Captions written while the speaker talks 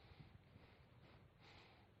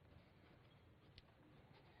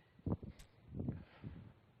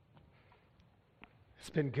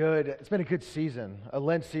been good. It's been a good season, a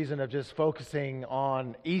Lent season of just focusing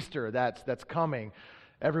on Easter that's coming.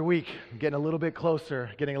 Every week, getting a little bit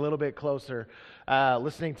closer.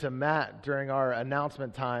 Listening to Matt during our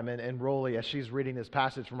announcement time and Rolly as she's reading this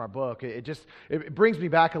passage from our book, it brings me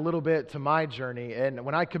back a little bit to my journey. And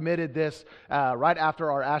when I committed this right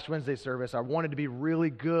after our Ash Wednesday service, I wanted to be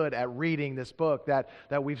really good at reading this book that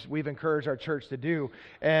we've encouraged our church to do.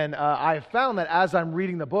 And I found that as I'm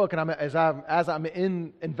reading the book and as I'm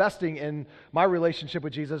investing in my relationship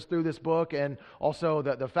with Jesus through this book, and also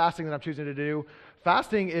the fasting that I'm choosing to do.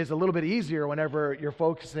 Fasting is a little bit easier whenever you're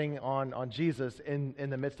focusing on Jesus in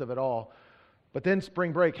the midst of it all. But then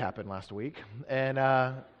spring break happened last week, and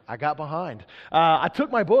I got behind. I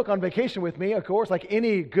took my book on vacation with me, of course, like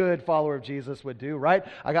any good follower of Jesus would do, right?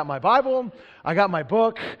 I got my Bible, I got my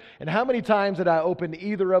book, and how many times did I open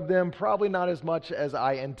either of them? Probably not as much as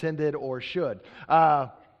I intended or should.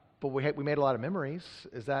 But we made a lot of memories.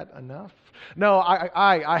 Is that enough? No,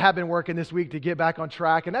 I have been working this week to get back on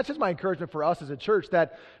track, and that's just my encouragement for us as a church.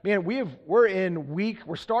 That man,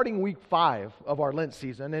 we're starting week 5 of our Lent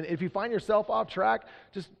season, and if you find yourself off track,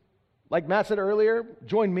 just like Matt said earlier,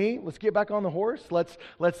 join me. Let's get back on the horse. Let's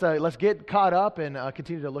get caught up and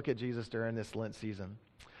continue to look at Jesus during this Lent season.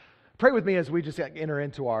 Pray with me as we just enter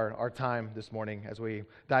into our time this morning as we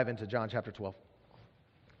dive into John chapter 12.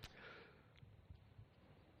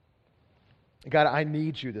 God, I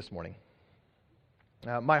need you this morning.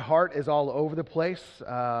 My heart is all over the place.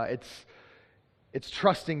 It's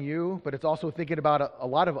trusting you, but it's also thinking about a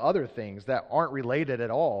lot of other things that aren't related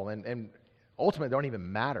at all and ultimately don't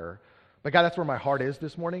even matter. But God, that's where my heart is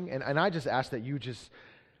this morning. And I just ask that you just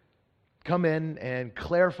come in and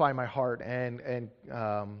clarify my heart and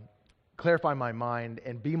clarify my mind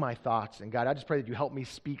and be my thoughts. And God, I just pray that you help me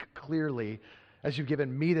speak clearly as you've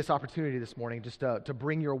given me this opportunity this morning just to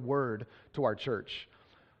bring your word to our church.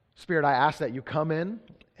 Spirit, I ask that you come in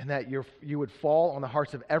and that you would fall on the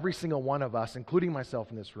hearts of every single one of us, including myself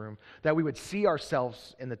in this room, that we would see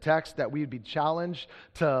ourselves in the text, that we would be challenged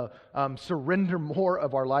to surrender more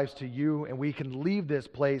of our lives to you, and we can leave this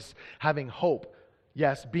place having hope.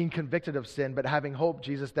 Yes, being convicted of sin, but having hope,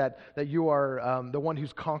 Jesus, that you are the one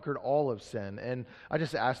who's conquered all of sin. And I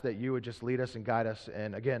just ask that you would just lead us and guide us,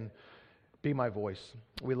 and again, be my voice.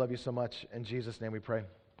 We love you so much. In Jesus' name we pray.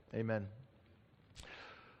 Amen.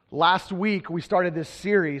 Last week, we started this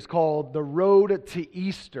series called The Road to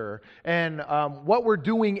Easter. And what we're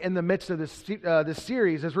doing in the midst of this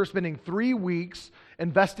series is we're spending 3 weeks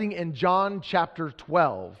investing in John chapter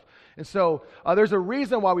 12. And so there's a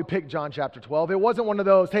reason why we picked John chapter 12. It wasn't one of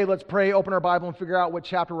those, hey, let's pray, open our Bible, and figure out what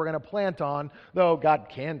chapter we're going to plant on, though God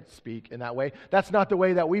can speak in that way. That's not the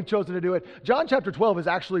way that we've chosen to do it. John chapter 12 is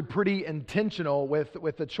actually pretty intentional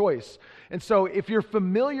with the choice. And so if you're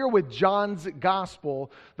familiar with John's gospel,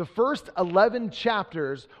 the first 11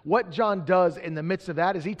 chapters, what John does in the midst of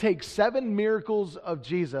that is he takes 7 miracles of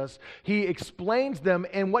Jesus, he explains them,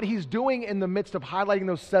 and what he's doing in the midst of highlighting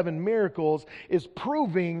those 7 miracles is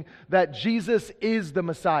proving that Jesus is the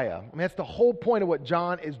Messiah. I mean, that's the whole point of what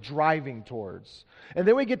John is driving towards. And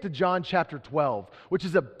then we get to John chapter 12, which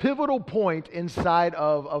is a pivotal point inside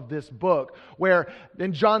of this book, where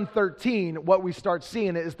in John 13, what we start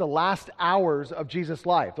seeing is the last hours of Jesus'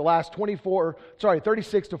 life, the last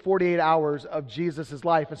 36 to 48 hours of Jesus'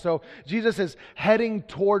 life. And so Jesus is heading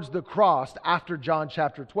towards the cross after John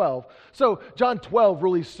chapter 12. So John 12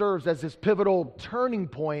 really serves as this pivotal turning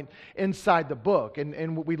point inside the book.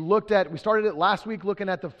 And we started it last week looking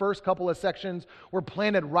at the first couple of sections. We're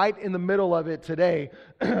planted right in the middle of it today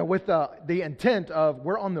with the intent of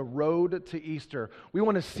we're on the road to Easter. We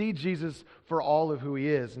want to see Jesus for all of who he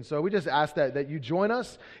is. And so we just ask that you join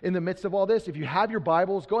us in the midst of all this. If you have your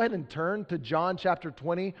Bibles, go ahead and turn to John chapter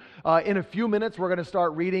 20. In a few minutes, we're going to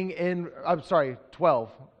start reading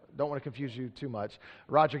 12. Don't want to confuse you too much.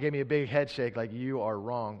 Roger gave me a big head shake like, you are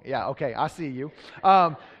wrong. Yeah, okay, I see you.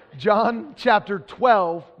 John chapter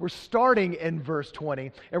 12, we're starting in verse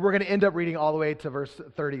 20, and we're going to end up reading all the way to verse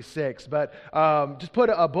 36. But just put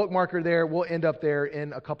a bookmarker there. We'll end up there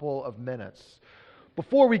in a couple of minutes.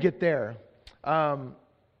 Before we get there,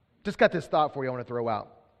 just got this thought for you I want to throw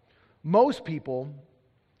out. Most people,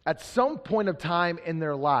 at some point of time in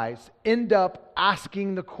their lives, end up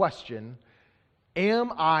asking the question,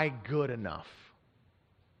 am I good enough?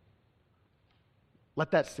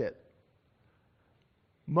 Let that sit.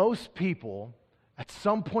 Most people, at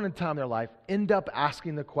some point in time in their life, end up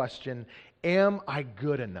asking the question, am I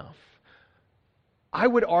good enough? I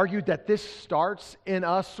would argue that this starts in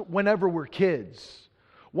us whenever we're kids.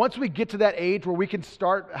 Once we get to that age where we can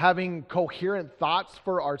start having coherent thoughts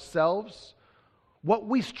for ourselves, what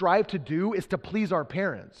we strive to do is to please our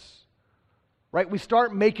parents. Right? We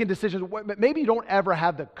start making decisions. Maybe you don't ever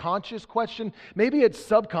have the conscious question. Maybe it's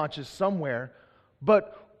subconscious somewhere.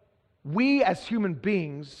 But we as human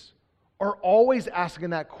beings are always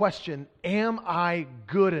asking that question, am I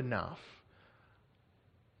good enough?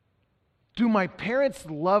 Do my parents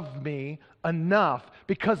love me enough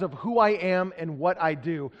because of who I am and what I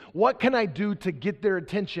do? What can I do to get their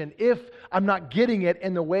attention if I'm not getting it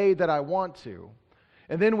in the way that I want to?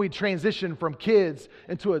 And then we transition from kids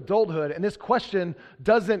into adulthood, and this question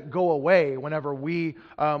doesn't go away whenever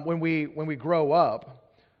when we grow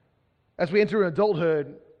up. As we enter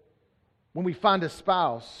adulthood, when we find a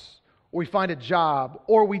spouse, or we find a job,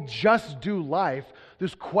 or we just do life,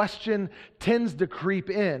 this question tends to creep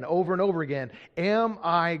in over and over again. Am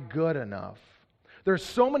I good enough? There's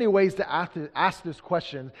so many ways to ask this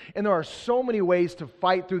question, and there are so many ways to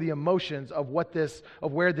fight through the emotions of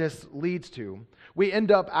where this leads to. We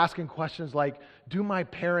end up asking questions like, do my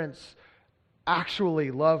parents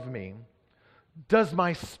actually love me? Does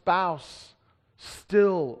my spouse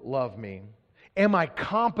still love me? Am I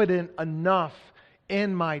competent enough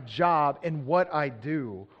in my job and what I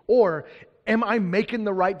do? Or am I making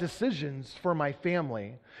the right decisions for my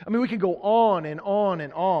family? I mean, we can go on and on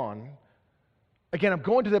and on. Again, I'm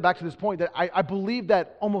going back to this point that I believe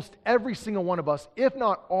that almost every single one of us, if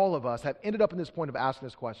not all of us, have ended up in this point of asking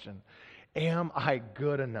this question. Am I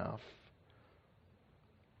good enough?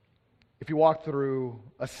 If you walk through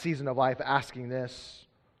a season of life asking this,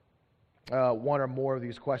 one or more of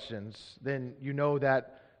these questions, then you know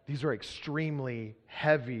that these are extremely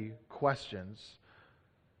heavy questions.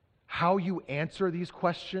 How you answer these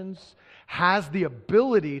questions has the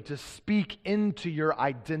ability to speak into your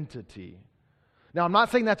identity. Now, I'm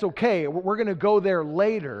not saying that's okay. We're going to go there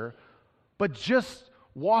later, but just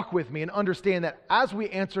walk with me and understand that as we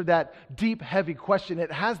answer that deep, heavy question,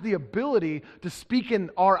 it has the ability to speak in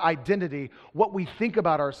our identity, what we think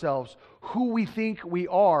about ourselves, who we think we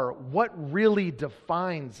are, what really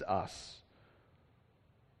defines us.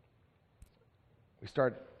 We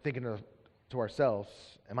start thinking to ourselves,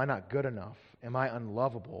 am I not good enough? Am I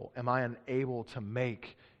unlovable? Am I unable to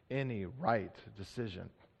make any right decision?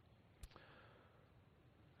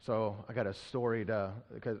 So I got a story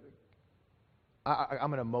because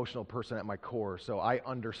I'm an emotional person at my core, so I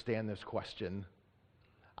understand this question.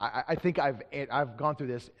 I think I've gone through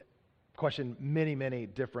this question many, many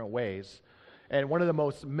different ways. And one of the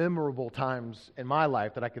most memorable times in my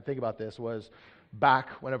life that I could think about this was back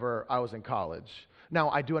whenever I was in college. Now,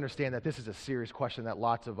 I do understand that this is a serious question that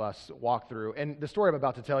lots of us walk through. And the story I'm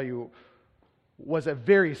about to tell you was a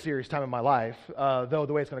very serious time in my life, though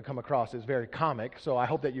the way it's going to come across is very comic, so I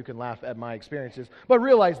hope that you can laugh at my experiences. But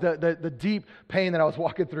realize the deep pain that I was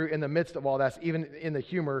walking through in the midst of all that, even in the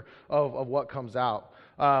humor of what comes out.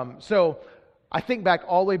 So I think back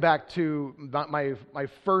all the way back to my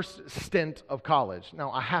first stint of college. Now,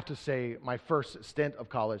 I have to say my first stint of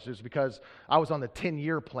college is because I was on the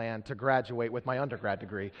 10-year plan to graduate with my undergrad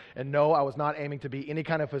degree. And no, I was not aiming to be any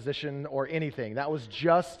kind of physician or anything. That was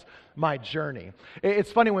just my journey.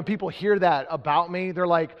 It's funny when people hear that about me, they're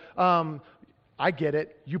like, I get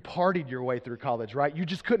it. You partied your way through college, right? You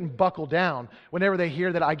just couldn't buckle down. Whenever they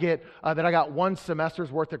hear that I got one semester's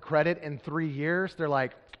worth of credit in 3 years, they're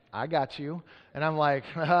like, I got you. And I'm like,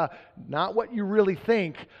 not what you really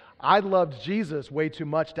think. I loved Jesus way too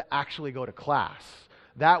much to actually go to class.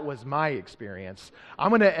 That was my experience.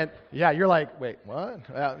 You're like, wait, what?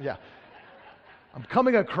 Yeah. I'm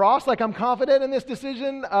coming across like I'm confident in this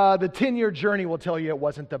decision. The 10-year journey will tell you it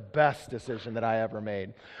wasn't the best decision that I ever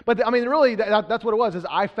made. But really, that's what it was. Is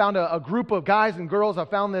I found a group of guys and girls. I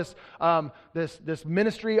found this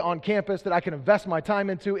ministry on campus that I could invest my time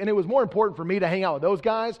into, and it was more important for me to hang out with those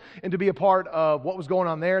guys and to be a part of what was going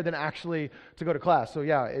on there than actually to go to class. So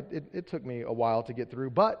yeah, it took me a while to get through,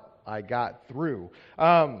 but I got through.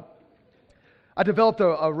 I developed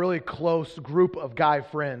a really close group of guy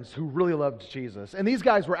friends who really loved Jesus. And these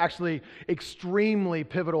guys were actually extremely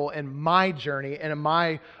pivotal in my journey and in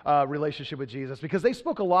my relationship with Jesus because they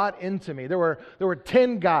spoke a lot into me. There were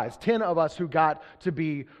 10 guys, 10 of us who got to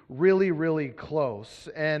be really, really close.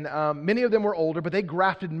 And many of them were older, but they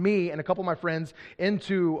grafted me and a couple of my friends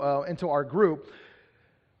into our group.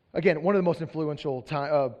 Again, one of the most influential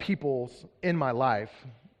peoples in my life.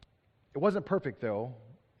 It wasn't perfect, though.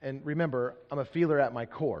 And remember, I'm a feeler at my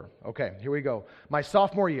core. Okay, here we go. My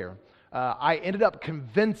sophomore year, I ended up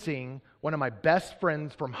convincing one of my best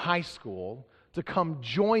friends from high school to come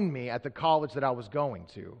join me at the college that I was going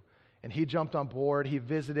to. And he jumped on board, he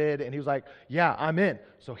visited, and he was like, yeah, I'm in.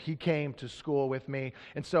 So he came to school with me.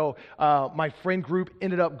 And so my friend group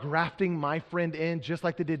ended up grafting my friend in just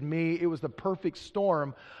like they did me. It was the perfect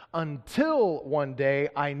storm until one day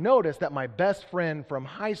I noticed that my best friend from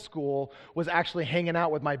high school was actually hanging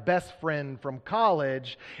out with my best friend from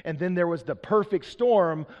college. And then there was the perfect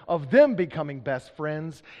storm of them becoming best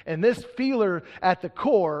friends. And this feeler at the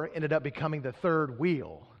core ended up becoming the third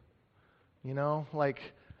wheel. You know, like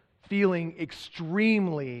feeling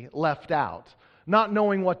extremely left out, not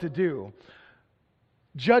knowing what to do.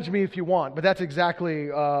 Judge me if you want, but that's exactly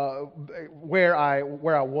where I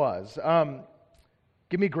was.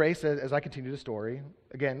 Give me grace as I continue the story.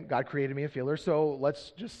 Again, God created me a feeler, so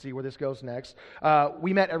let's just see where this goes next.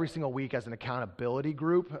 We met every single week as an accountability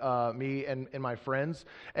group, me and my friends,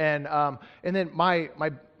 and then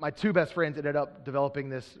my two best friends ended up developing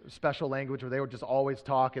this special language where they would just always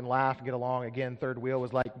talk and laugh and get along. Again, third wheel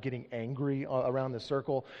was like getting angry around the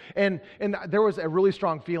circle, and there was a really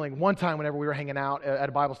strong feeling one time whenever we were hanging out at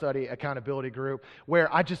a Bible study accountability group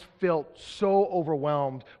where I just felt so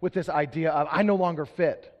overwhelmed with this idea of I no longer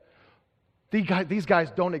fit. These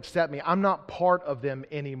guys don't accept me. I'm not part of them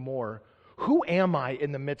anymore. Who am I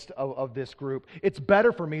in the midst of this group? It's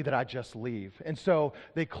better for me that I just leave. And so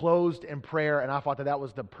they closed in prayer, and I thought that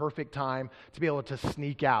was the perfect time to be able to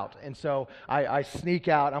sneak out. And so I sneak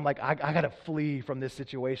out. I'm like, I got to flee from this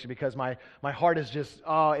situation because my heart is just,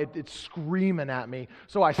 it's screaming at me.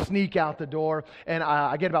 So I sneak out the door, and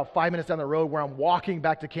I get about 5 minutes down the road where I'm walking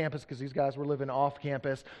back to campus because these guys were living off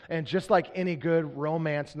campus. And just like any good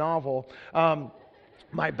romance novel,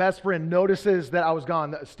 my best friend notices that I was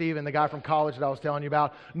gone. Steven, the guy from college that I was telling you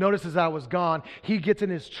about, notices that I was gone. He gets in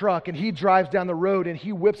his truck and he drives down the road and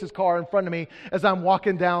he whips his car in front of me as I'm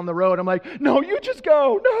walking down the road. I'm like, no, you just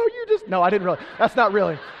go. No, I didn't really. It's not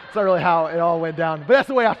really how it all went down. But that's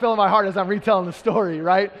the way I feel in my heart as I'm retelling the story,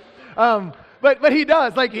 right? But he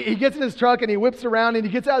does. Like, he gets in his truck and he whips around and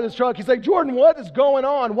he gets out of his truck. He's like, Jordan, what is going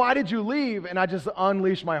on? Why did you leave? And I just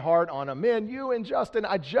unleash my heart on him. Man, you and Justin,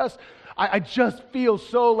 I just feel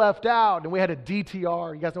so left out. And we had a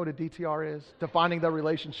DTR. You guys know what a DTR is? Defining the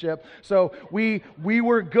relationship. So we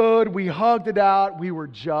were good. We hugged it out. We were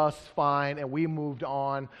just fine. And we moved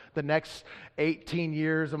on. The next 18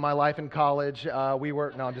 years of my life in college, no,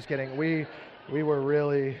 I'm just kidding. We were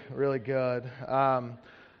really, really good.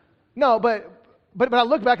 No, but I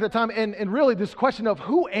look back at the time and really this question of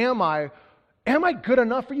who am I? Am I good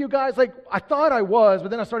enough for you guys? Like, I thought I was, but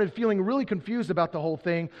then I started feeling really confused about the whole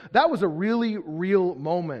thing. That was a really real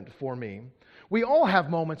moment for me. We all have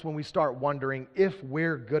moments when we start wondering if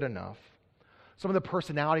we're good enough. Some of the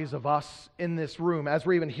personalities of us in this room, as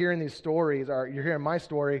we're even hearing these stories, or you're hearing my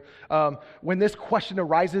story, when this question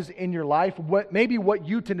arises in your life, what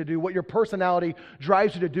you tend to do, what your personality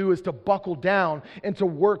drives you to do is to buckle down and to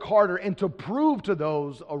work harder and to prove to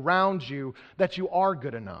those around you that you are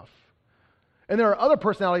good enough. And there are other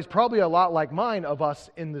personalities, probably a lot like mine, of us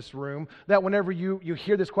in this room, that whenever you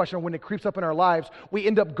hear this question, or when it creeps up in our lives, we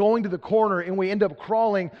end up going to the corner and we end up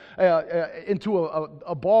crawling into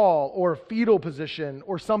a ball or a fetal position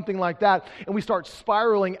or something like that, and we start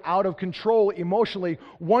spiraling out of control emotionally,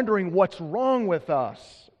 wondering what's wrong with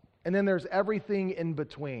us. And then there's everything in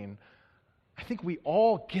between. I think we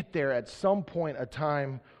all get there at some point, a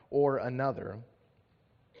time or another.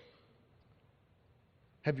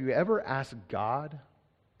 Have you ever asked God,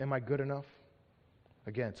 am I good enough?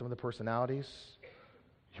 Again, some of the personalities,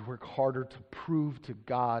 you work harder to prove to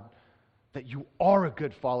God that you are a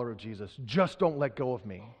good follower of Jesus. Just don't let go of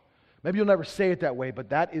me. Maybe you'll never say it that way,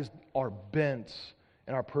 but that is our bent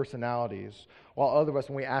and our personalities. While other of us,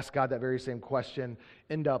 when we ask God that very same question,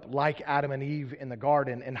 end up like Adam and Eve in the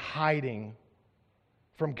garden and hiding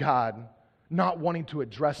from God, not wanting to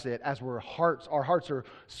address it as our hearts are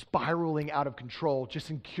spiraling out of control, just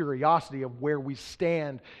in curiosity of where we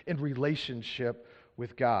stand in relationship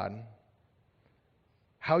with God.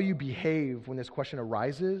 How you behave when this question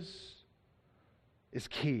arises is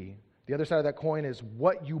key. The other side of that coin is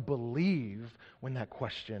what you believe when that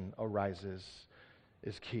question arises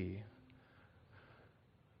is key.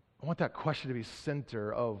 I want that question to be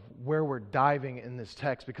center of where we're diving in this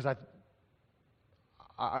text, because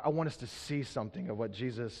I want us to see something of what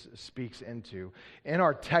Jesus speaks into. In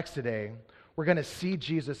our text today, we're going to see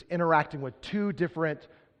Jesus interacting with two different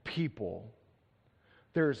people.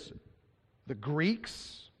 There's the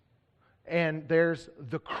Greeks and there's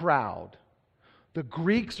the crowd. The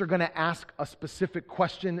Greeks are going to ask a specific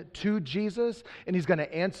question to Jesus, and he's going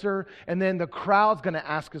to answer. And then the crowd's going to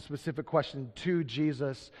ask a specific question to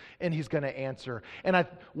Jesus, and he's going to answer. And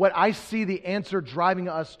what I see the answer driving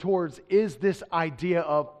us towards is this idea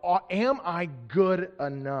of, am I good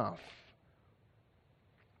enough?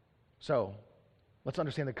 So, let's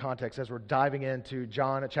understand the context as we're diving into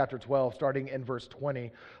John chapter 12, starting in verse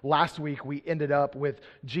 20. Last week, we ended up with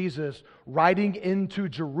Jesus riding into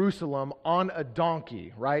Jerusalem on a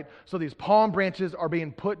donkey, right? So these palm branches are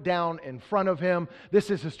being put down in front of him. This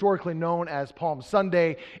is historically known as Palm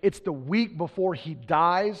Sunday. It's the week before he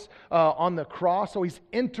dies on the cross, so he's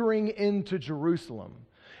entering into Jerusalem.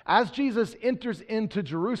 As Jesus enters into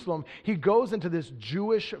Jerusalem, he goes into this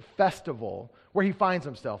Jewish festival where he finds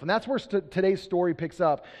himself. And that's where today's story picks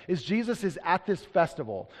up, is Jesus is at this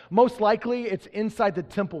festival. Most likely, it's inside the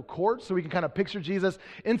temple courts, so we can kind of picture Jesus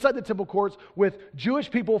inside the temple courts with Jewish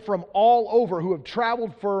people from all over who have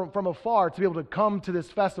traveled from afar to be able to come to this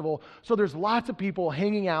festival. So there's lots of people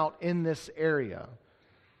hanging out in this area.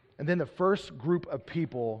 And then the first group of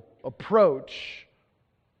people approach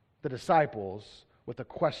the disciples with a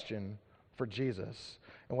question for Jesus.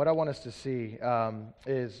 And what I want us to see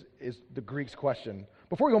is the Greeks' question.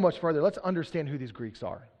 Before we go much further, let's understand who these Greeks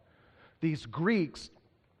are. These Greeks,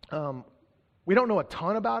 we don't know a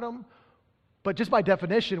ton about them, but just by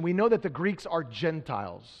definition, we know that the Greeks are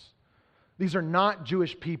Gentiles. These are not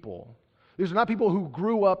Jewish people. These are not people who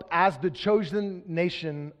grew up as the chosen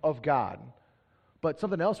nation of God. But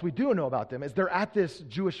something else we do know about them is they're at this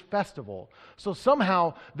Jewish festival. So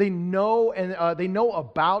somehow they know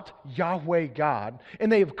about Yahweh God,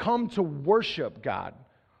 and they have come to worship God.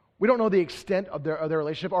 We don't know the extent of their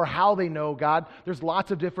relationship or how they know God. There's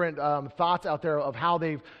lots of different thoughts out there of how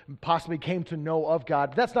they've possibly came to know of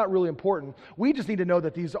God. That's not really important. We just need to know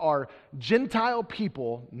that these are Gentile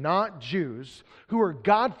people, not Jews, who are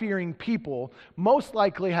God-fearing people, most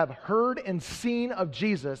likely have heard and seen of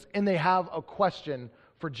Jesus, and they have a question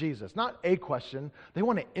for Jesus. Not a question. They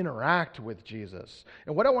want to interact with Jesus.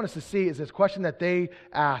 And what I want us to see is this question that they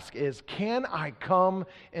ask is, can I come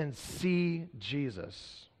and see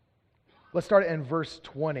Jesus? Let's start in verse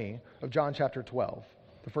 20 of John chapter 12,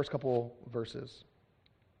 the first couple verses.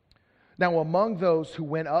 Now, among those who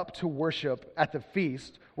went up to worship at the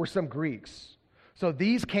feast were some Greeks. So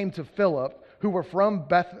these came to Philip, who were from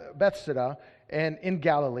Bethsaida and in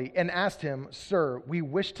Galilee, and asked him, "Sir, we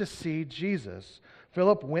wish to see Jesus."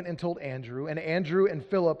 Philip went and told Andrew, and Andrew and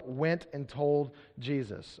Philip went and told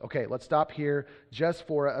Jesus. Okay, let's stop here just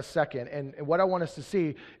for a second. And what I want us to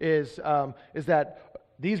see is that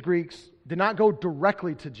these Greeks did not go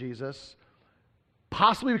directly to Jesus,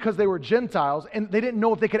 possibly because they were Gentiles, and they didn't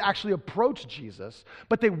know if they could actually approach Jesus,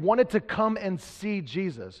 but they wanted to come and see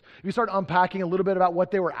Jesus. If you start unpacking a little bit about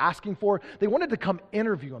what they were asking for, they wanted to come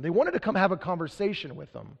interview him. They wanted to come have a conversation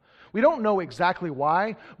with him. We don't know exactly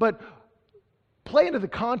why, but play into the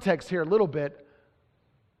context here a little bit.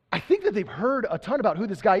 I think that they've heard a ton about who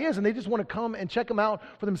this guy is, and they just want to come and check him out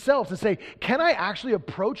for themselves and say, can I actually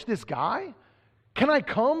approach this guy? Can I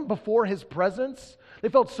come before his presence? They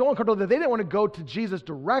felt so uncomfortable that they didn't want to go to Jesus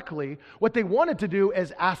directly. What they wanted to do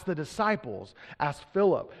is ask the disciples, ask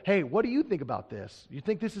Philip, hey, what do you think about this? You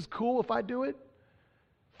think this is cool if I do it?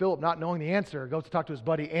 Philip, not knowing the answer, goes to talk to his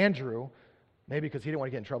buddy Andrew, maybe because he didn't want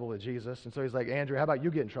to get in trouble with Jesus. And so he's like, Andrew, how about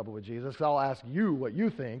you get in trouble with Jesus? Because I'll ask you what you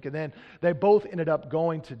think. And then they both ended up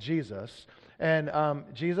going to Jesus. And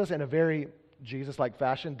Jesus, in a very Jesus-like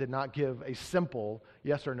fashion, did not give a simple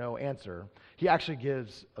yes or no answer. He actually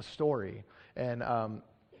gives a story. And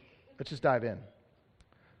let's just dive in.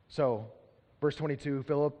 So, verse 22,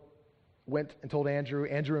 Philip went and told Andrew.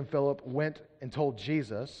 Andrew and Philip went and told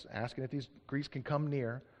Jesus, asking if these Greeks can come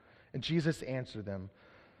near. And Jesus answered them,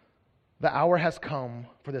 "The hour has come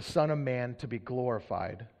for the Son of Man to be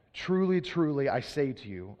glorified. Truly, truly, I say to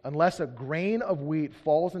you, unless a grain of wheat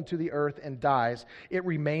falls into the earth and dies, it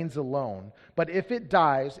remains alone. But if it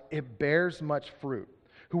dies, it bears much fruit.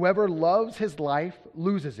 Whoever loves his life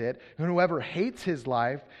loses it, and whoever hates his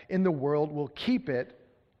life in the world will keep it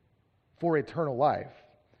for eternal life.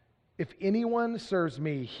 If anyone serves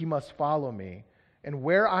me, he must follow me, and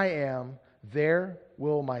where I am, there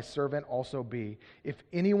will my servant also be. If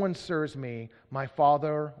anyone serves me, my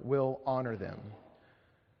Father will honor them."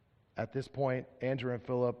 At this point, Andrew and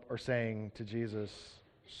Philip are saying to Jesus,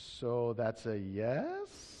 so that's a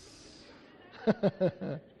yes?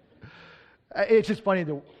 It's just funny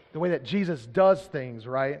the way that Jesus does things,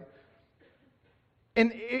 right?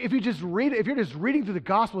 And if you're just reading through the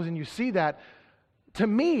Gospels and you see that, to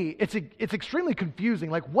me, it's extremely confusing.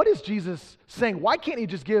 Like, what is Jesus saying? Why can't he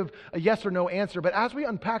just give a yes or no answer? But as we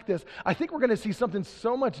unpack this, I think we're going to see something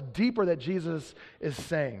so much deeper that Jesus is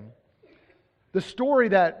saying. The story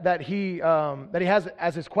that he has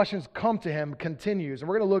as his questions come to him continues. And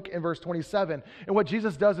we're going to look in verse 27. And what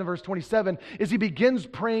Jesus does in verse 27 is he begins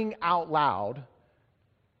praying out loud,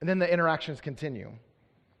 and then the interactions continue.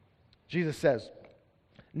 Jesus says,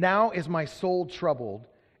 "Now is my soul troubled,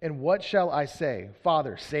 and what shall I say?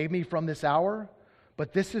 Father, save me from this hour?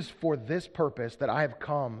 But this is for this purpose that I have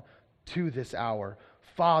come to this hour.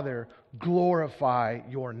 Father, glorify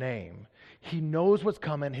your name." He knows what's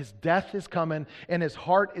coming. His death is coming, and his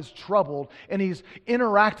heart is troubled, and he's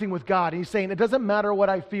interacting with God. He's saying, it doesn't matter what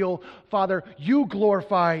I feel, Father, you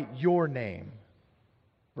glorify your name.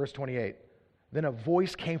 Verse 28, then a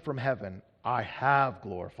voice came from heaven, I have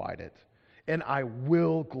glorified it, and I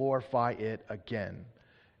will glorify it again.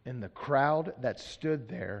 And the crowd that stood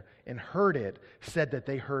there and heard it said that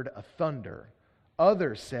they heard a thunder.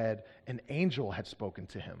 Others said an angel had spoken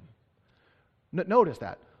to him. Notice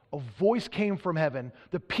that. A voice came from heaven.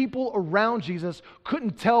 The people around Jesus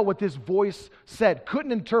couldn't tell what this voice said,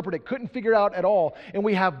 couldn't interpret it, couldn't figure it out at all. And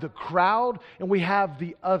we have the crowd and we have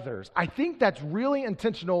the others. I think that's really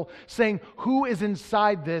intentional, saying who is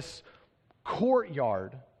inside this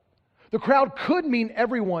courtyard. The crowd could mean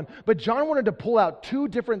everyone, but John wanted to pull out two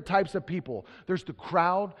different types of people. There's the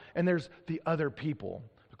crowd and there's the other people.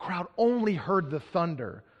 The crowd only heard the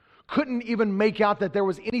thunder. Couldn't even make out that there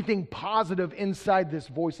was anything positive inside this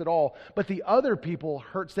voice at all. But the other people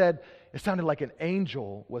said it sounded like an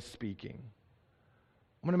angel was speaking.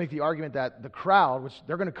 I'm going to make the argument that the crowd, which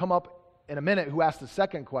they're going to come up in a minute, who asked the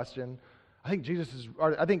second question, John,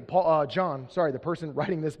 the person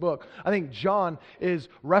writing this book, I think John is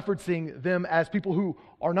referencing them as people who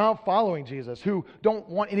are not following Jesus, who don't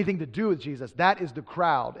want anything to do with Jesus. That is the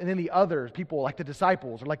crowd. And then the others, people like the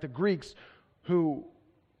disciples or like the Greeks who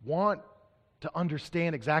want to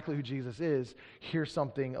understand exactly who Jesus is, hear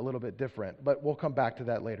something a little bit different. But we'll come back to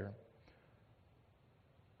that later.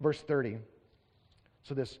 Verse 30.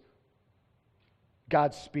 So this,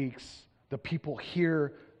 God speaks, the people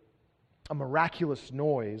hear a miraculous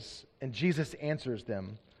noise, and Jesus answers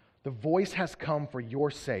them. The voice has come for your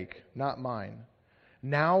sake, not mine.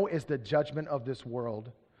 Now is the judgment of this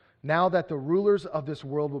world. Now that the rulers of this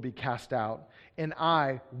world will be cast out, and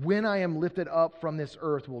I, when I am lifted up from this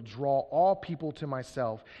earth, will draw all people to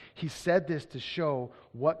myself. He said this to show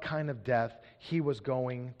what kind of death he was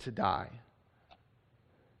going to die.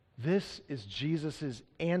 This is Jesus'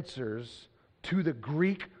 answers to the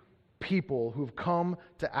Greek people who've come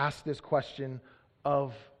to ask this question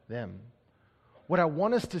of them. What I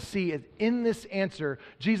want us to see is in this answer,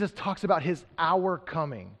 Jesus talks about his hour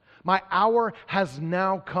coming. My hour has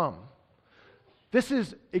now come. This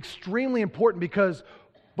is extremely important because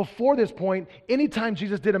before this point, anytime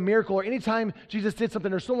Jesus did a miracle or anytime Jesus did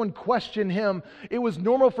something or someone questioned him, it was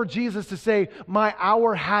normal for Jesus to say, my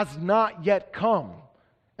hour has not yet come.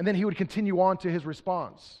 And then he would continue on to his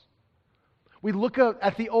response. We look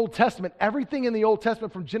at the Old Testament, everything in the Old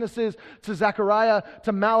Testament from Genesis to Zechariah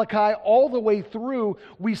to Malachi, all the way through,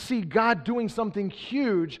 we see God doing something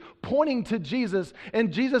huge, pointing to Jesus,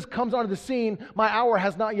 and Jesus comes onto the scene. My hour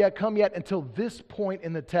has not yet come yet until this point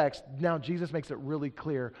in the text. Now Jesus makes it really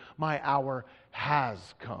clear, my hour has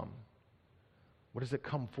come. What does it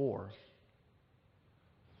come for?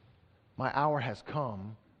 My hour has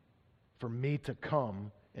come for me to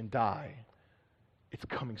come and die. It's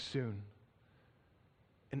coming soon.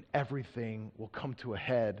 And everything will come to a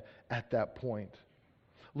head at that point.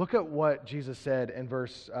 Look at what Jesus said in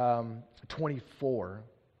verse 24.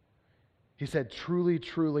 He said, truly,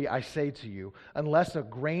 truly, I say to you, unless a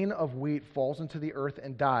grain of wheat falls into the earth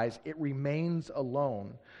and dies, it remains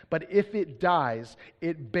alone. But if it dies,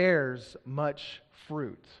 it bears much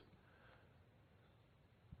fruit.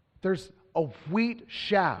 There's a wheat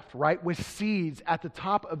shaft, right, with seeds at the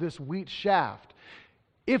top of this wheat shaft.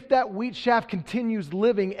 If that wheat shaft continues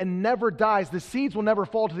living and never dies, the seeds will never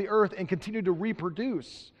fall to the earth and continue to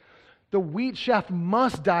reproduce. The wheat shaft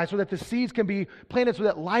must die so that the seeds can be planted so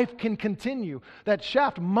that life can continue. That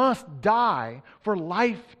shaft must die for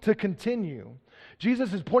life to continue.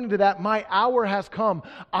 Jesus is pointing to that. My hour has come.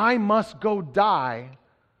 I must go die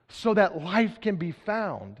so that life can be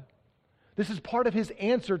found. This is part of his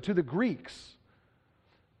answer to the Greeks.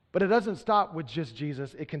 But it doesn't stop with just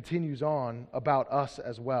Jesus. It continues on about us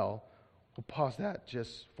as well. We'll pause that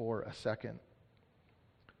just for a second.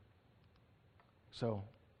 So,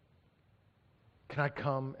 can I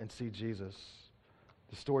come and see Jesus?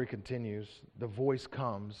 The story continues. The voice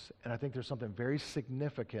comes, and I think there's something very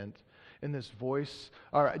significant in this voice,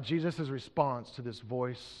 or Jesus' response to this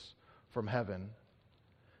voice from heaven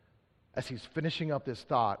as he's finishing up this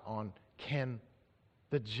thought on, can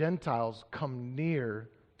the Gentiles come near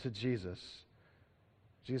to Jesus?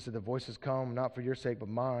 Jesus said, the voice has come not for your sake, but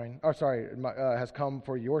mine. Has come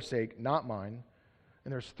for your sake, not mine.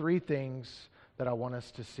 And there's three things that I want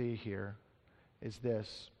us to see here is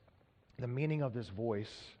this. The meaning of this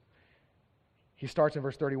voice. He starts in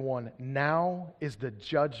verse 31. Now is the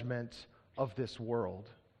judgment of this world.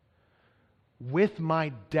 With my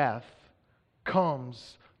death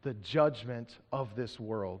comes the judgment of this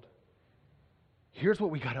world. Here's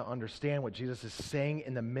what we got to understand what Jesus is saying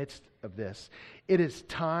in the midst of this. It is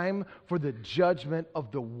time for the judgment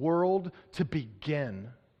of the world to begin.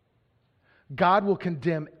 God will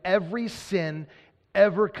condemn every sin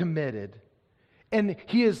ever committed. And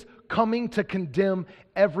He is coming to condemn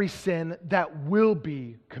every sin that will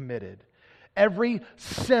be committed. Every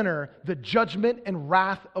sinner, the judgment and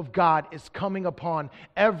wrath of God is coming upon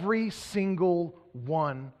every single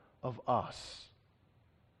one of us.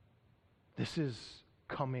 This is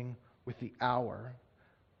coming with the hour.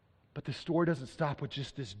 But the story doesn't stop with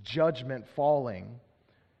just this judgment falling.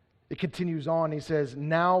 It continues on. He says,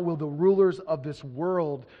 now will the rulers of this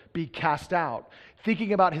world be cast out.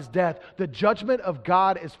 Thinking about his death, the judgment of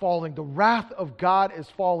God is falling. The wrath of God is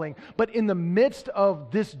falling. But in the midst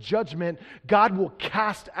of this judgment, God will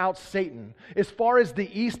cast out Satan as far as the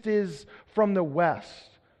east is from the west.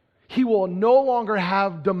 He will no longer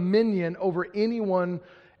have dominion over anyone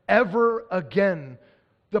ever again.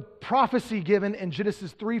 The prophecy given in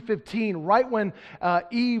Genesis 3:15, right when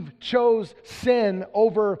Eve chose sin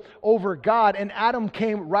over God, and Adam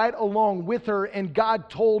came right along with her, and God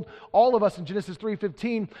told all of us in Genesis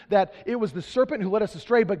 3:15 that it was the serpent who led us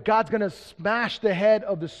astray, but God's going to smash the head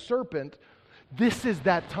of the serpent. This is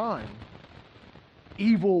that time.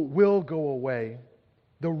 Evil will go away.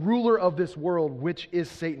 The ruler of this world, which is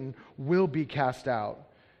Satan, will be cast out.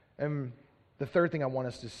 And the third thing I want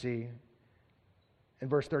us to see in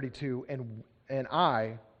verse 32, and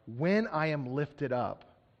I, when I am lifted up,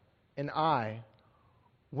 and I,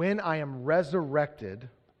 when I am resurrected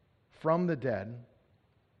from the dead,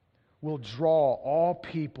 will draw all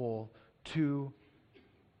people to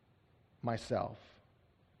myself.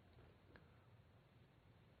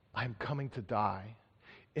 I am coming to die.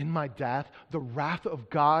 In my death, the wrath of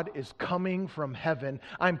God is coming from heaven.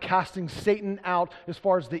 I'm casting Satan out as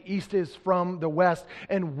far as the east is from the west.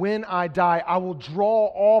 And when I die, I will draw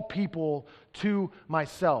all people to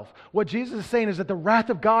myself. What Jesus is saying is that the wrath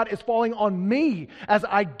of God is falling on me as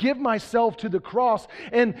I give myself to the cross.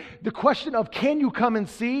 And the question of, can you come and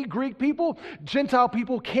see, Greek people, Gentile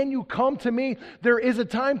people, can you come to me? There is a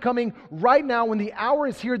time coming right now when the hour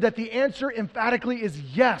is here that the answer emphatically is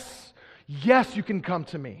yes. Yes, you can come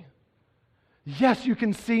to me. Yes, you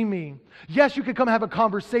can see me. Yes, you can come have a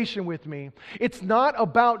conversation with me. It's not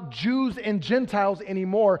about Jews and Gentiles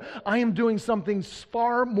anymore. I am doing something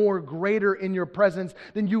far more greater in your presence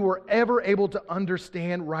than you were ever able to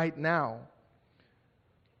understand right now.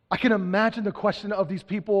 I can imagine the question of these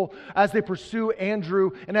people as they pursue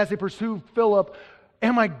Andrew and as they pursue Philip.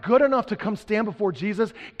 Am I good enough to come stand before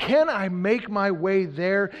Jesus? Can I make my way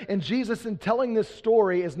there? And Jesus, in telling this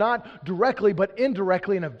story, is not directly but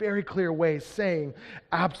indirectly in a very clear way saying,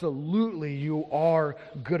 absolutely, you are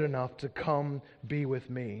good enough to come be with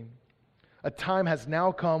me. A time has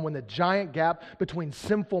now come when the giant gap between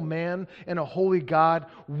sinful man and a holy God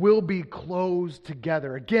will be closed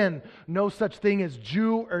together. Again, no such thing as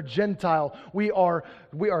Jew or Gentile. We are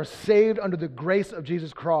saved under the grace of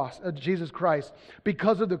Jesus Christ.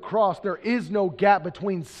 Because of the cross, there is no gap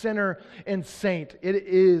between sinner and saint. It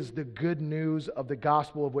is the good news of the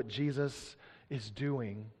gospel of what Jesus is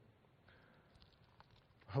doing.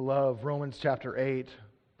 I love Romans chapter 8,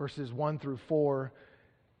 verses 1 through 4.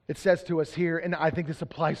 It says to us here, and I think this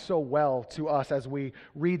applies so well to us as we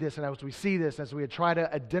read this and as we see this, as we try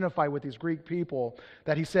to identify with these Greek people,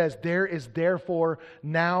 that he says, there is therefore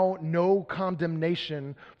now no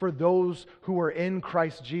condemnation for those who are in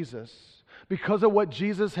Christ Jesus. Because of what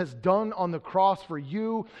Jesus has done on the cross for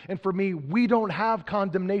you and for me, we don't have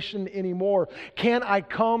condemnation anymore. Can I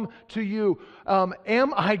come to you?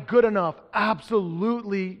 Am I good enough?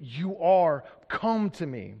 Absolutely, you are. Come to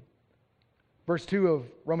me. Verse 2 of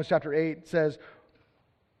Romans chapter 8 says,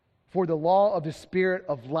 for the law of the Spirit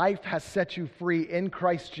of life has set you free in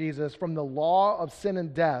Christ Jesus from the law of sin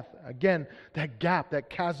and death. Again, that gap, that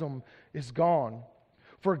chasm is gone.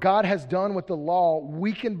 For God has done what the law,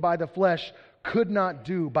 weakened by the flesh, could not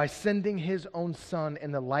do by sending his own Son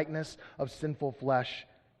in the likeness of sinful flesh,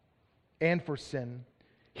 and for sin,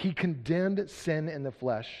 he condemned sin in the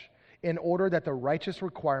flesh, in order that the righteous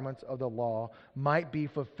requirements of the law might be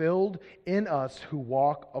fulfilled in us who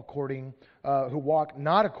walk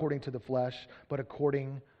not according to the flesh, but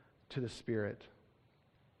according to the Spirit.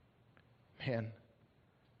 Man,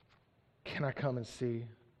 can I come and see?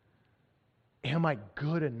 Am I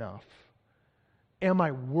good enough? Am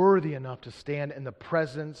I worthy enough to stand in the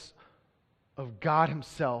presence of God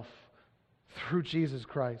Himself through Jesus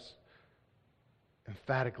Christ?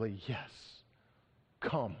 Emphatically, yes.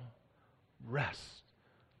 Come, rest,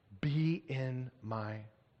 be in my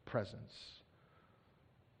presence.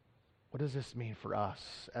 What does this mean for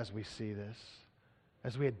us as we see this?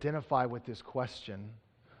 As we identify with this question,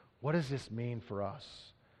 what does this mean for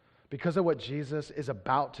us? Because of what Jesus is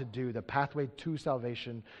about to do, the pathway to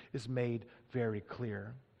salvation is made very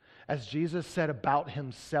clear. As Jesus said about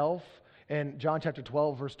Himself in John chapter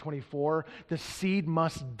 12, verse 24, the seed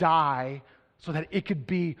must die so that it could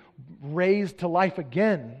be raised to life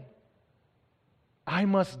again. I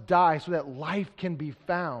must die so that life can be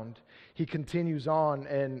found. He continues on,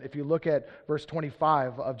 and if you look at verse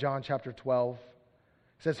 25 of John chapter 12,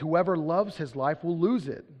 it says, whoever loves his life will lose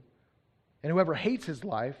it, and whoever hates his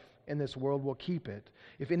life in this world will keep it.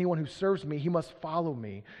 If anyone who serves me, he must follow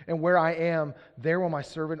me, and where I am, there will my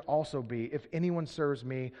servant also be. If anyone serves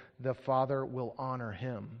me, the Father will honor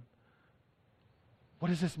him. What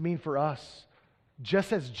does this mean for us?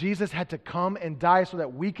 Just as Jesus had to come and die so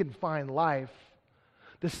that we can find life,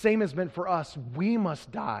 the same is meant for us. We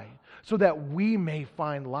must die so that we may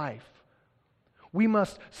find life. We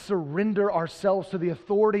must surrender ourselves to the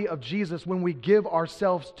authority of Jesus when we give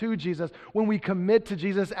ourselves to Jesus, when we commit to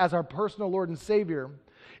Jesus as our personal Lord and Savior.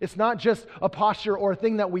 It's not just a posture or a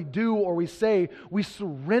thing that we do or we say. We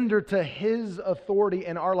surrender to His authority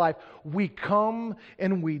in our life. We come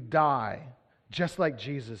and we die, just like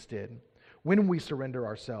Jesus did. When we surrender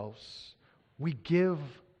ourselves, we give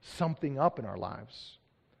something up in our lives.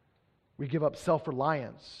 We give up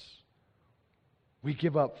self-reliance. We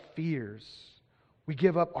give up fears. We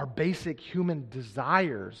give up our basic human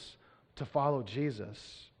desires to follow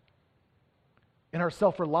Jesus. In our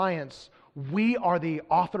self-reliance, we are the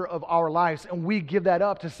author of our lives, and we give that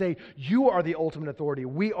up to say, you are the ultimate authority.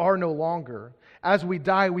 We are no longer. As we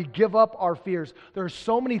die, we give up our fears. There are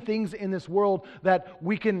so many things in this world that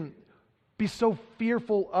we can be so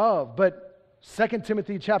fearful of, but 2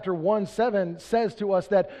 Timothy chapter 1:7 says to us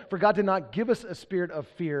that for God did not give us a spirit of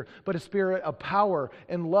fear, but a spirit of power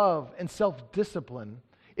and love and self-discipline.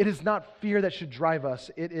 It is not fear that should drive us.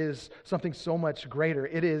 It is something so much greater.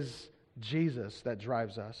 It is Jesus that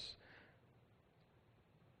drives us.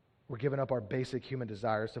 We're giving up our basic human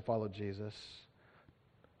desires to follow Jesus.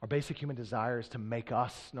 Our basic human desire is to make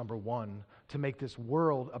us number one, to make this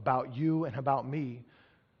world about you and about me.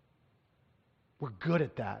 We're good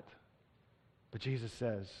at that. But Jesus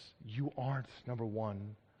says, you aren't number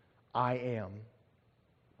one, I am.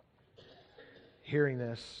 Hearing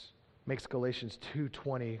this makes Galatians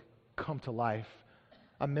 2:20 come to life.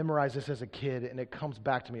 I memorized this as a kid, and it comes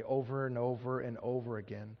back to me over and over and over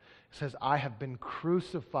again. It says, I have been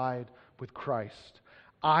crucified with Christ.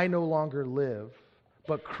 I no longer live,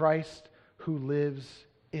 but Christ who lives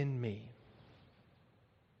in me.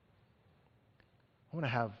 I want to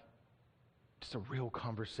have just a real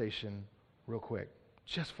conversation real quick,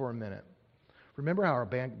 just for a minute. Remember how our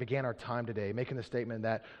band began our time today, making the statement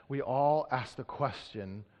that we all ask the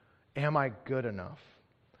question, am I good enough?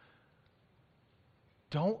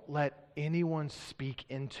 Don't let anyone speak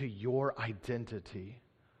into your identity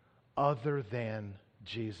other than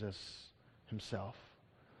Jesus Himself.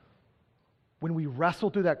 When we wrestle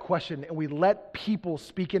through that question and we let people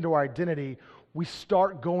speak into our identity, we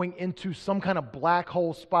start going into some kind of black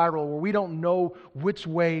hole spiral where we don't know which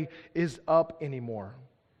way is up anymore.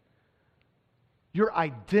 Your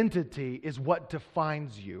identity is what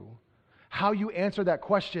defines you. How you answer that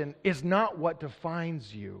question is not what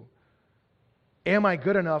defines you. Am I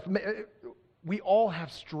good enough? We all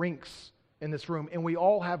have strengths in this room, and we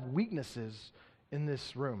all have weaknesses in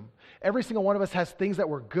this room. Every single one of us has things that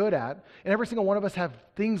we're good at, and every single one of us have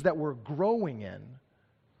things that we're growing in.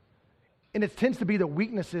 And it tends to be the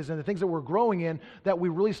weaknesses and the things that we're growing in that we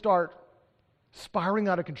really start spiraling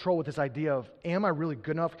out of control with this idea of, am I really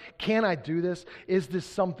good enough? Can I do this? Is this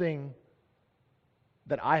something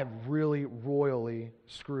that I have really royally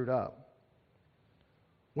screwed up?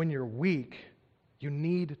 When you're weak, you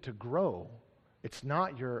need to grow. It's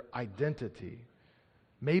not your identity.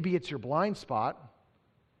 Maybe it's your blind spot,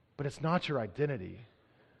 but it's not your identity.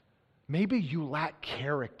 Maybe you lack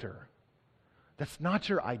character. That's not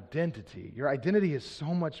your identity. Your identity is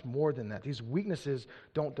so much more than that. These weaknesses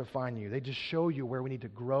don't define you. They just show you where we need to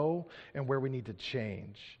grow and where we need to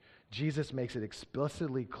change. Jesus makes it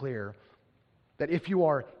explicitly clear that if you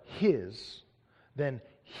are His, then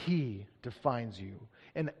He defines you.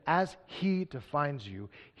 And as He defines you,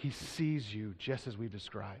 He sees you just as we've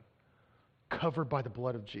described, covered by the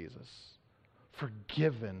blood of Jesus,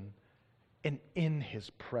 forgiven, and in His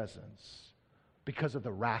presence because of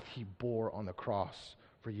the wrath He bore on the cross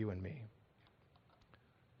for you and me.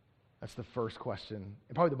 That's the first question,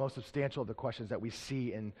 and probably the most substantial of the questions that we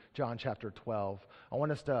see in John chapter 12. I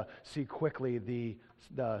want us to see quickly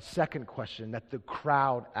the second question that the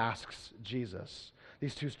crowd asks Jesus.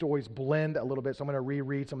 These two stories blend a little bit, so I'm going to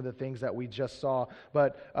reread some of the things that we just saw.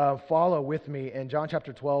 But follow with me in John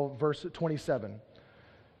chapter 12, verse 27.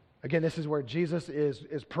 Again, this is where Jesus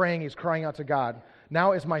is praying. He's crying out to God.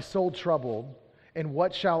 Now is my soul troubled, and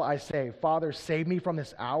what shall I say? Father, save me from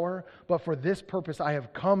this hour, but for this purpose I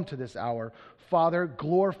have come to this hour. Father,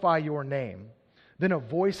 glorify your name. Then a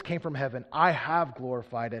voice came from heaven. I have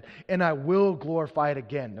glorified it, and I will glorify it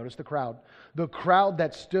again. Notice the crowd. The crowd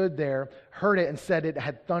that stood there heard it and said it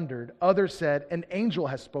had thundered. Others said, an angel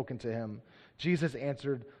has spoken to him. Jesus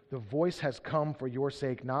answered, the voice has come for your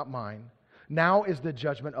sake, not mine. Now is the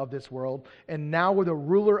judgment of this world, and now will the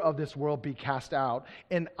ruler of this world be cast out.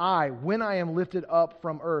 And I, when I am lifted up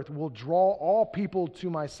from earth, will draw all people to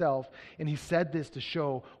myself. And he said this to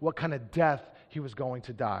show what kind of death he was going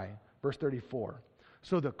to die. Verse 34.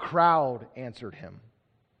 So the crowd answered him,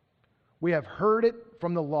 we have heard it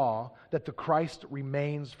from the law that the Christ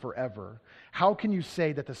remains forever. How can you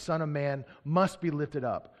say that the Son of Man must be lifted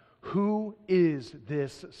up? Who is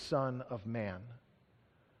this Son of Man?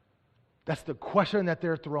 That's the question that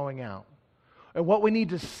they're throwing out. And what we need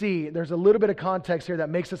to see, there's a little bit of context here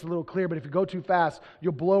that makes this a little clear, but if you go too fast,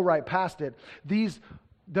 you'll blow right past it.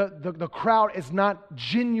 The crowd is not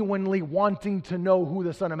genuinely wanting to know who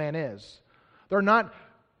the Son of Man is. They're not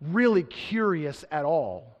really curious at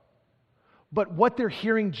all. But what they're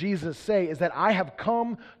hearing Jesus say is that I have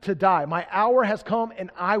come to die. My hour has come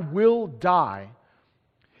and I will die.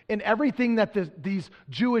 And everything that these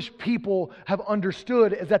Jewish people have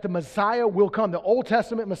understood is that the Messiah will come. The Old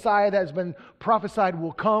Testament Messiah that has been prophesied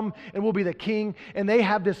will come and will be the king. And they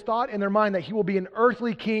have this thought in their mind that he will be an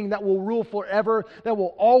earthly king that will rule forever, that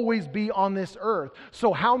will always be on this earth.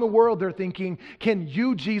 So how in the world, they're thinking, can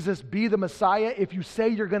you, Jesus, be the Messiah if you say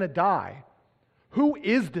you're going to die? Who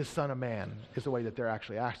is this Son of Man, is the way that they're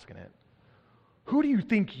actually asking it. Who do you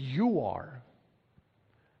think you are?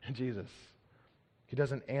 And Jesus, he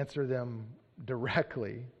doesn't answer them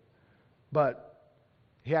directly, but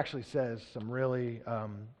he actually says some really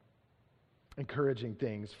encouraging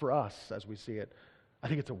things for us as we see it. I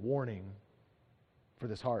think it's a warning for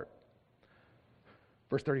this heart.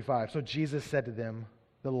 Verse 35, so Jesus said to them,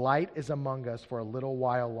 the light is among us for a little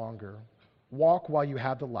while longer. Walk while you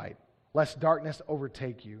have the light, lest darkness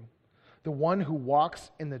overtake you. The one who walks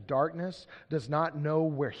in the darkness does not know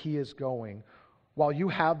where he is going. While you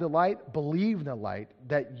have the light, believe in the light,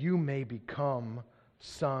 that you may become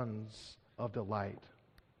sons of the light.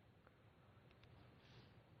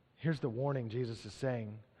 Here's the warning Jesus is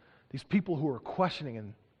saying. These people who are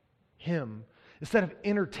questioning him, instead of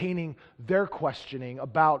entertaining their questioning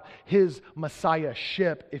about his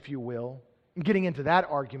messiahship, if you will, and getting into that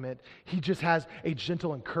argument, he just has a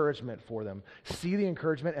gentle encouragement for them. See the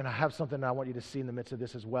encouragement, and I have something that I want you to see in the midst of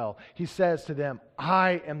this as well. He says to them,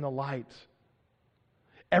 I am the light.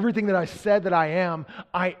 Everything that I said that I am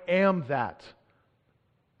that.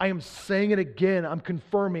 I am saying it again. I'm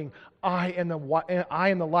confirming I am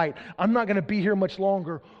the light. I'm not going to be here much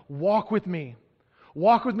longer. Walk with me.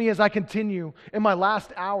 Walk with me as I continue in my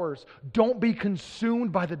last hours. Don't be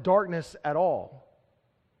consumed by the darkness at all.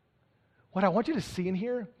 What I want you to see in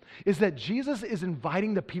here is that Jesus is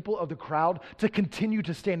inviting the people of the crowd to continue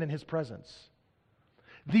to stand in his presence.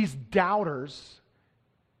 These doubters,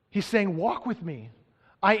 he's saying, walk with me.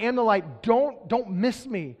 I am the light. Don't miss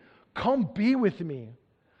me. Come be with me.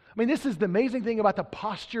 I mean, this is the amazing thing about the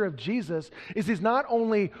posture of Jesus, is he's not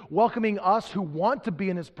only welcoming us who want to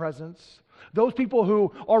be in his presence, those people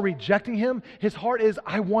who are rejecting him, his heart is,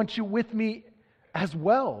 I want you with me as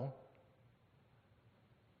well.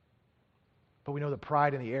 But we know the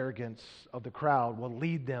pride and the arrogance of the crowd will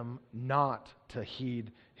lead them not to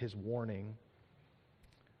heed his warning.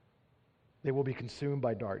 They will be consumed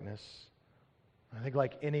by darkness. I think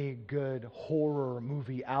like any good horror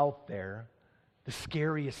movie out there, the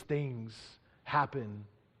scariest things happen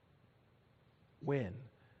when?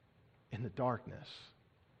 In the darkness.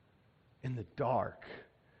 In the dark.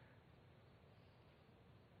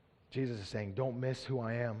 Jesus is saying, don't miss who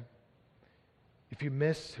I am. If you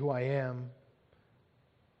miss who I am,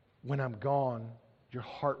 when I'm gone, your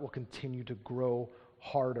heart will continue to grow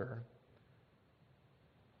harder.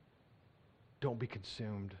 Don't be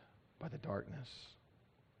consumed by the darkness.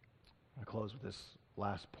 I'm going to close with this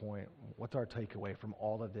last point. What's our takeaway from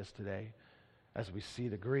all of this today as we see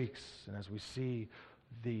the Greeks and as we see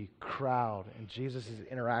the crowd and Jesus'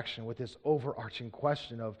 interaction with this overarching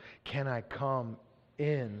question of, can I come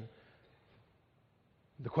in?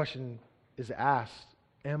 The question is asked,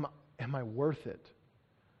 am I worth it?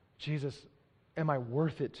 Jesus, am I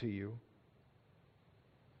worth it to you?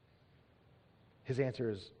 His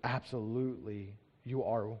answer is absolutely, you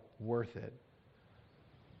are worth it.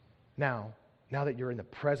 Now that you're in the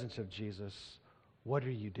presence of Jesus, what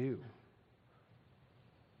do?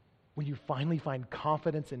 When you finally find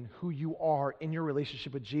confidence in who you are in your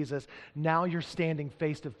relationship with Jesus, now you're standing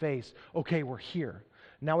face to face. Okay, we're here.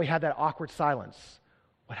 Now we have that awkward silence.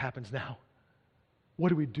 What happens now? What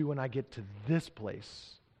do we do when I get to this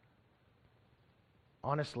place?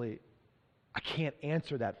 Honestly, I can't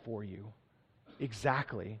answer that for you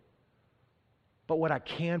exactly. But what I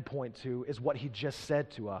can point to is what he just said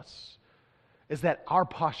to us, is that our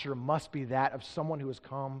posture must be that of someone who has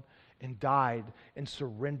come and died and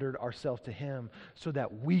surrendered ourselves to him so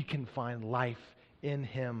that we can find life in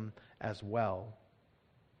him as well.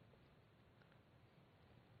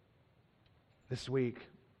 This week,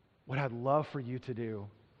 what I'd love for you to do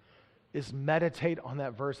is meditate on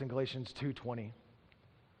that verse in Galatians 2:20.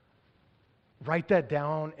 Write that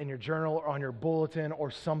down in your journal or on your bulletin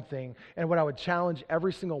or something. And what I would challenge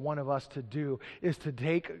every single one of us to do is to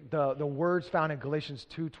take the words found in Galatians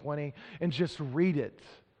 2:20 and just read it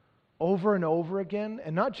over and over again.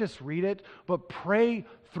 And not just read it, but pray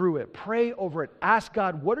through it. Pray over it. Ask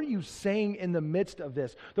God, what are you saying in the midst of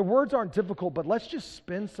this? The words aren't difficult, but let's just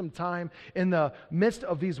spend some time in the midst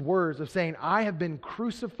of these words of saying, I have been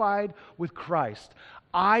crucified with Christ.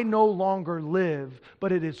 I no longer live,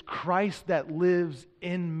 but it is Christ that lives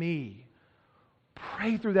in me.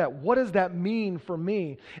 Pray through that. What does that mean for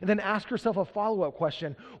me? And then ask yourself a follow-up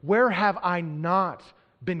question. Where have I not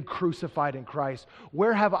been crucified in Christ?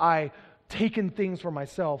 Where have I taken things for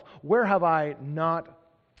myself? Where have I not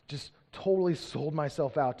just totally sold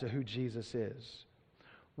myself out to who Jesus is?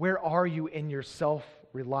 Where are you in your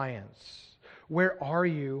self-reliance? Where are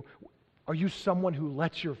you? Are you someone who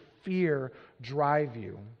lets your fear drive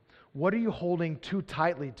you? What are you holding too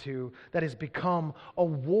tightly to that has become a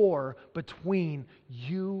war between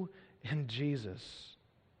you and Jesus?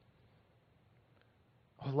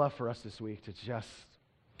 I would love for us this week to just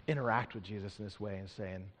interact with Jesus in this way and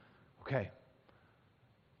saying, okay,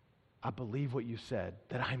 I believe what you said,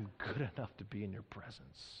 that I'm good enough to be in your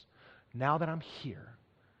presence. Now that I'm here,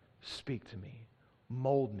 speak to me,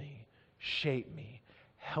 mold me, shape me,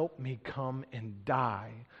 help me come and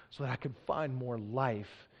die so that I can find more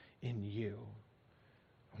life in you.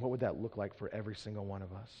 What would that look like for every single one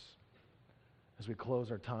of us? As we close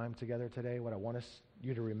our time together today, what I want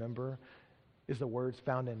you to remember is the words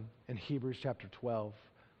found in Hebrews chapter 12,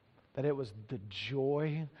 that it was the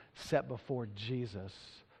joy set before Jesus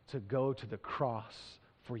to go to the cross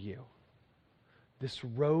for you. This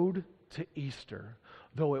road to Easter,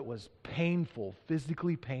 though it was painful,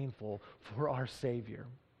 physically painful for our Savior,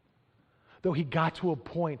 though he got to a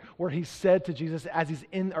point where he said to Jesus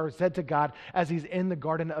said to God as he's in the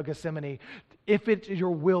Garden of Gethsemane, if it's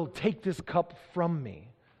your will, take this cup from me.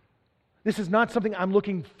 This is not something I'm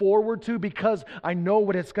looking forward to because I know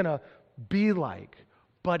what it's going to be like,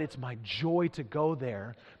 but it's my joy to go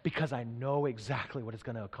there because I know exactly what it's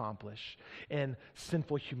going to accomplish. And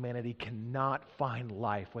sinful humanity cannot find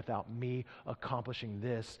life without me accomplishing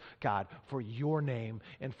this, God, for your name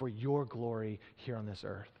and for your glory here on this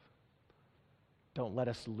earth. Don't let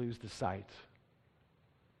us lose the sight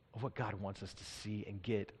of what God wants us to see and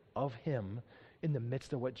get of him in the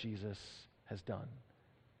midst of what Jesus has done.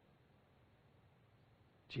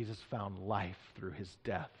 Jesus found life through his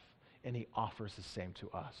death, and he offers the same to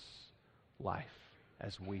us, life,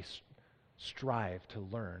 as we strive to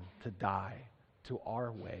learn to die to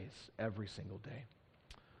our ways every single day.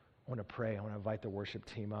 I want to pray. I want to invite the worship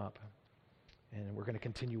team up, and we're going to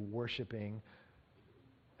continue worshiping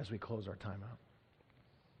as we close our time out.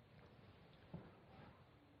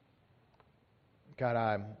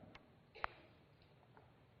 God,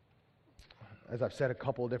 as I've said a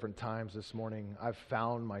couple of different times this morning, I've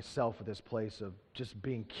found myself at this place of just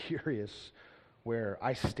being curious where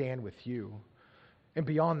I stand with you. And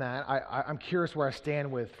beyond that, I'm curious where I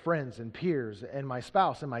stand with friends and peers and my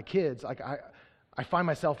spouse and my kids. I find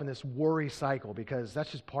myself in this worry cycle because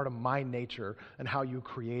that's just part of my nature and how you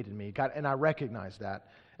created me. God, and I recognize that,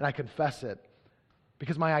 and I confess it.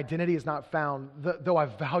 Because my identity is not found, though I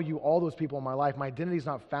value all those people in my life, my identity is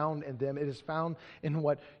not found in them. It is found in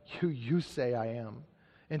what you say I am.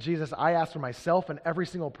 And Jesus, I ask for myself and every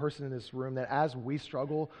single person in this room that as we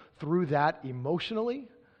struggle through that emotionally,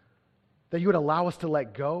 that you would allow us to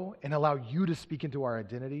let go and allow you to speak into our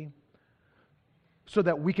identity so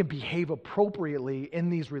that we can behave appropriately in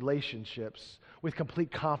these relationships with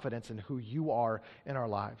complete confidence in who you are in our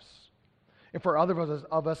lives. And for other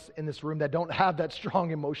of us in this room that don't have that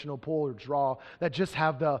strong emotional pull or draw, that just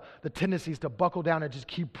have the tendencies to buckle down and just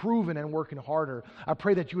keep proving and working harder, I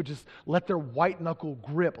pray that you would just let their white knuckle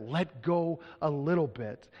grip let go a little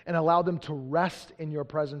bit and allow them to rest in your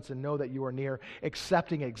presence and know that you are near,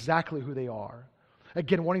 accepting exactly who they are.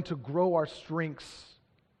 Again, wanting to grow our strengths,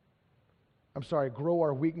 grow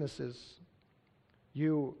our weaknesses.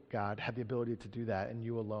 You, God, have the ability to do that, and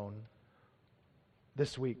you alone.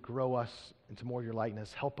 This week, grow us into more of your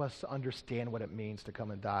likeness. Help us understand what it means to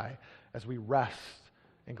come and die as we rest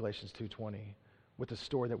in Galatians 2:20 with the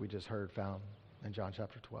story that we just heard found in John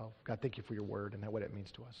chapter 12. God, thank you for your word and what it means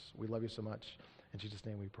to us. We love you so much. In Jesus'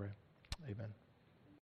 name we pray. Amen.